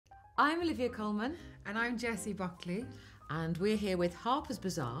I'm Olivia Colman. And I'm Jessie Buckley. And we're here with Harper's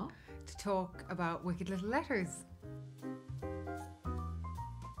Bazaar to talk about Wicked Little Letters.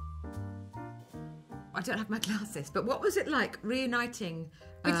 I don't have my glasses, but what was it like reuniting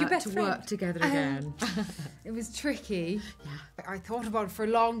with your best to friend? Work together again? It was tricky. Yeah. I thought about it for a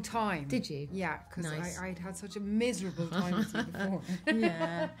long time. Did you? Yeah, because Nice. I'd had such a miserable time with you before.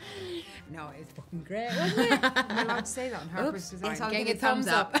 Yeah. No, it's fucking great, wasn't it? I'm allowed to say that on Harper's Bazaar. Yes, I'll Getting give a thumbs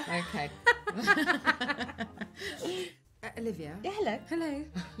up. Okay. Olivia. Yeah, hello. Hello.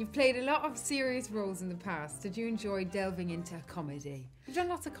 You've played a lot of serious roles in the past. Did you enjoy delving into comedy? You've done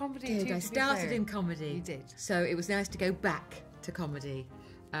lots of comedy too. I started in comedy. You did. So it was nice to go back to comedy.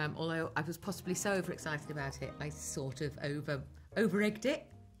 Although I was possibly so overexcited about it, I sort of over-egged it.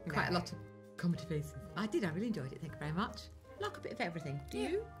 Quite a lot of comedy faces. I really enjoyed it, thank you very much. Like a bit of everything. Do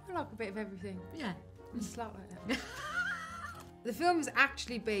you? I like a bit of everything. Yeah. It's like that. The film is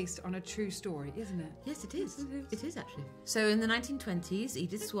actually based on a true story, isn't it? Yes, it is. It is actually. So in the 1920s,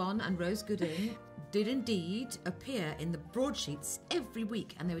 Edith Swan and Rose Gooding did indeed appear in the broadsheets every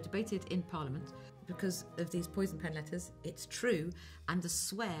week, and they were debated in Parliament because of these poison pen letters. It's true, and the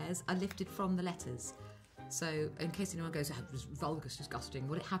swears are lifted from the letters. So in case anyone goes, it was vulgar, disgusting,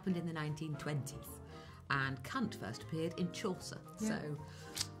 well, it happened in the 1920s. And cunt first appeared in Chaucer. Yeah. So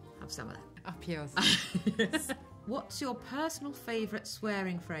have some of that. Up yours. Yes. What's your personal favourite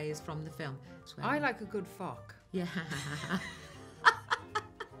swearing phrase from the film? Swearing. I like a good fuck. Yeah.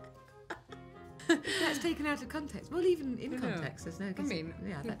 That's taken out of context. Well, even in context, there's no.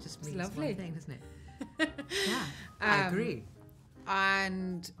 That just means lovely. one thing, doesn't it? Yeah, I agree.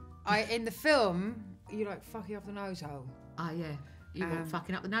 And in the film, you like fucking up the nose hole. Ah, yeah. You want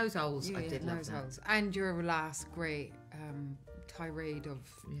fucking up the nose holes. I did love nose that. holes. And your last great tirade of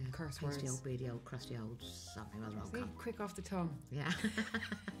curse words. Pasty old, beady old, crusty old, something was wrong. Quick off the tongue. Yeah.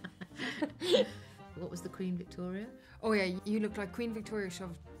 What was the Queen Victoria? Oh yeah, you look like Queen Victoria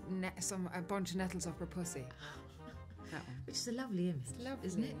shoved a bunch of nettles up her pussy. That one. Which is a lovely image,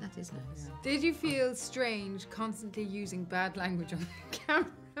 isn't it? That is nice. Yeah. Did you feel strange constantly using bad language on the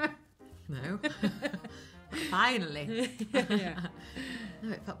camera? No. Finally. Yeah.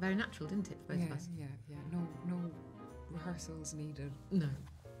 No, it felt very natural, didn't it, for both of us? Yeah. No rehearsals needed. No.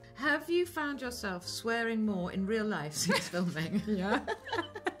 Have you found yourself swearing more in real life since filming? Yeah.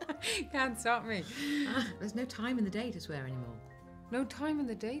 Can't stop me. There's no time in the day to swear anymore. No time in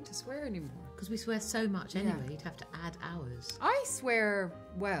the day to swear anymore. Because we swear so much anyway, you'd have to add hours. I swear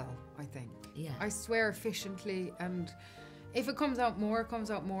well, I think. Yeah. I swear efficiently, and if it comes out more, it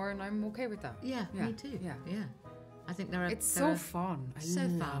comes out more, and I'm okay with that. Yeah, me too. Yeah. I think it's so fun. I so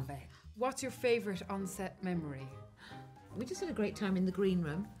love it. What's your favourite on-set memory? We just had a great time in the green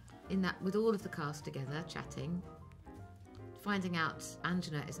room, with all of the cast together, chatting, finding out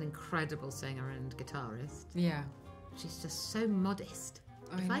Angela is an incredible singer and guitarist. Yeah. She's just so modest.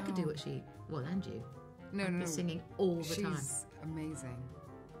 I could do what and you. I'd be singing all the time. She's amazing.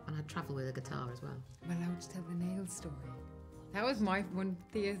 And I'd travel with a guitar as well. I'm allowed to tell the nail story. That was my one,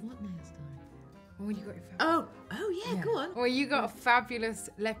 Thea. What nail story? When you got your oh yeah, go on. Or you got a fabulous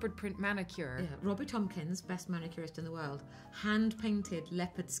leopard print manicure. Yeah, Robbie Tompkins, best manicurist in the world, hand painted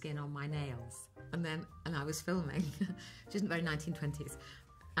leopard skin on my nails, and I was filming, which isn't very 1920s,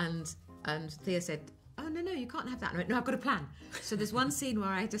 and Thea said, "Oh no, you can't have that." No, I've got a plan. So there's one scene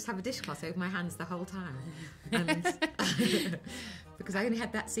where I just have a dishcloth over my hands the whole time, and because I only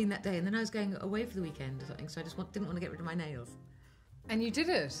had that scene that day, and then I was going away for the weekend or something, so I just didn't want to get rid of my nails. And you did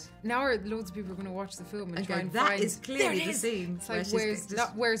it. Now loads of people are going to watch the film and try and that find... is clearly the scene. It's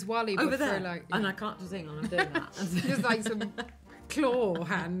like, where's Wally? Over there. Like, and I can't just sing when I'm doing that. Just like some claw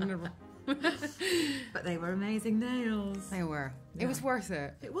hand. But they were amazing nails. They were. Yeah. It was worth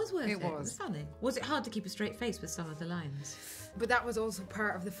it. It was worth it. It was. It was funny. Was it hard to keep a straight face with some of the lines? But that was also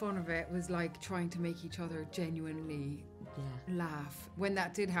part of the fun of it, was like trying to make each other genuinely laugh. When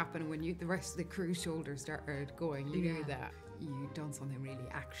that did happen, when the rest of the crew's shoulders started going, you knew that you'd done something really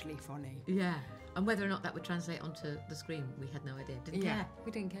actually funny. Yeah. And whether or not that would translate onto the screen, we had no idea. Didn't care.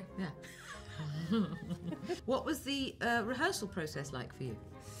 We didn't care. Yeah. What was the rehearsal process like for you?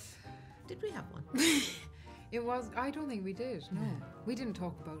 Did we have one? It was. I don't think we did. No. We didn't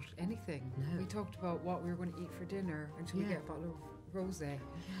talk about anything. No. We talked about what we were going to eat for dinner until we get a bottle of rosé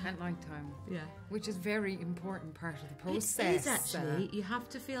at night time. Yeah. Which is a very important part of the process. It is actually. You have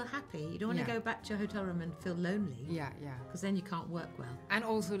to feel happy. You don't want to go back to your hotel room and feel lonely. Yeah. Because then you can't work well. And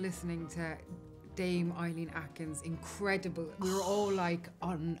also listening to Dame Eileen Atkins, incredible. We were all like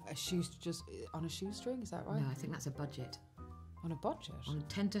on a shoestring, is that right? No, I think that's a budget. On a budget? On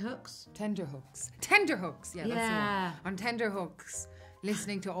tenterhooks? Tenterhooks. Tenterhooks, yeah, that's the one. On tenterhooks,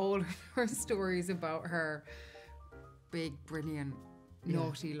 listening to all her stories about her big, brilliant,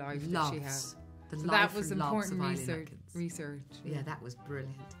 naughty life that she had. So that was important research. Yeah, that was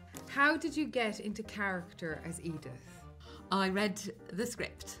brilliant. How did you get into character as Edith? I read the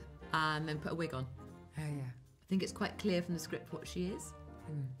script and then put a wig on. Oh, yeah. I think it's quite clear from the script what she is.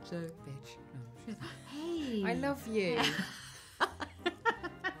 So, bitch. No. Hey. I love you. I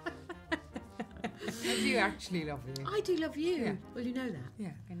do actually love you. I do love you. Yeah. Well, you know that.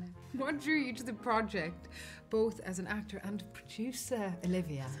 Yeah, I know. What drew you to the project, both as an actor and producer,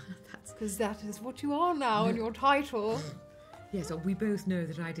 Olivia? Because that is what you are now in your title. Yes, well, we both know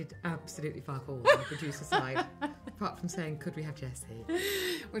that I did absolutely fuck all on the producer side, apart from saying, could we have Jessie?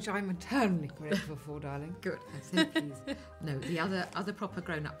 Which I'm eternally grateful for, darling. Good, I'm so pleased. No, the other proper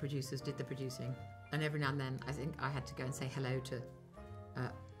grown-up producers did the producing, and every now and then I think I had to go and say hello to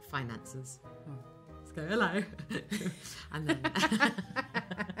finances. Let's go, hello. And then...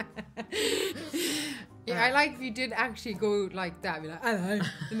 Yeah, I like if you did actually go like that, be like, hello.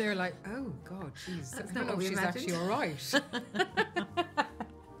 And they were like, oh, God, jeez. That's I not don't know what if we she's imagined. actually all right.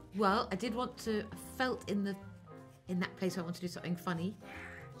 Well, I did want to... I felt in that place where I wanted to do something funny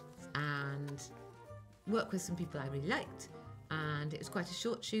and work with some people I really liked. And it was quite a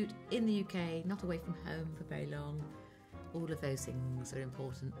short shoot in the UK, not away from home for very long. All of those things are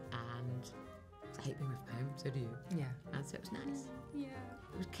important, and I hate being away from home, so do you. Yeah. And so it was nice. Yeah.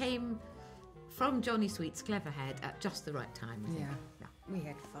 It came from Johnny Sweet's clever head at just the right time. I think. Yeah. We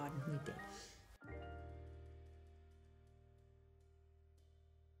had fun. We did.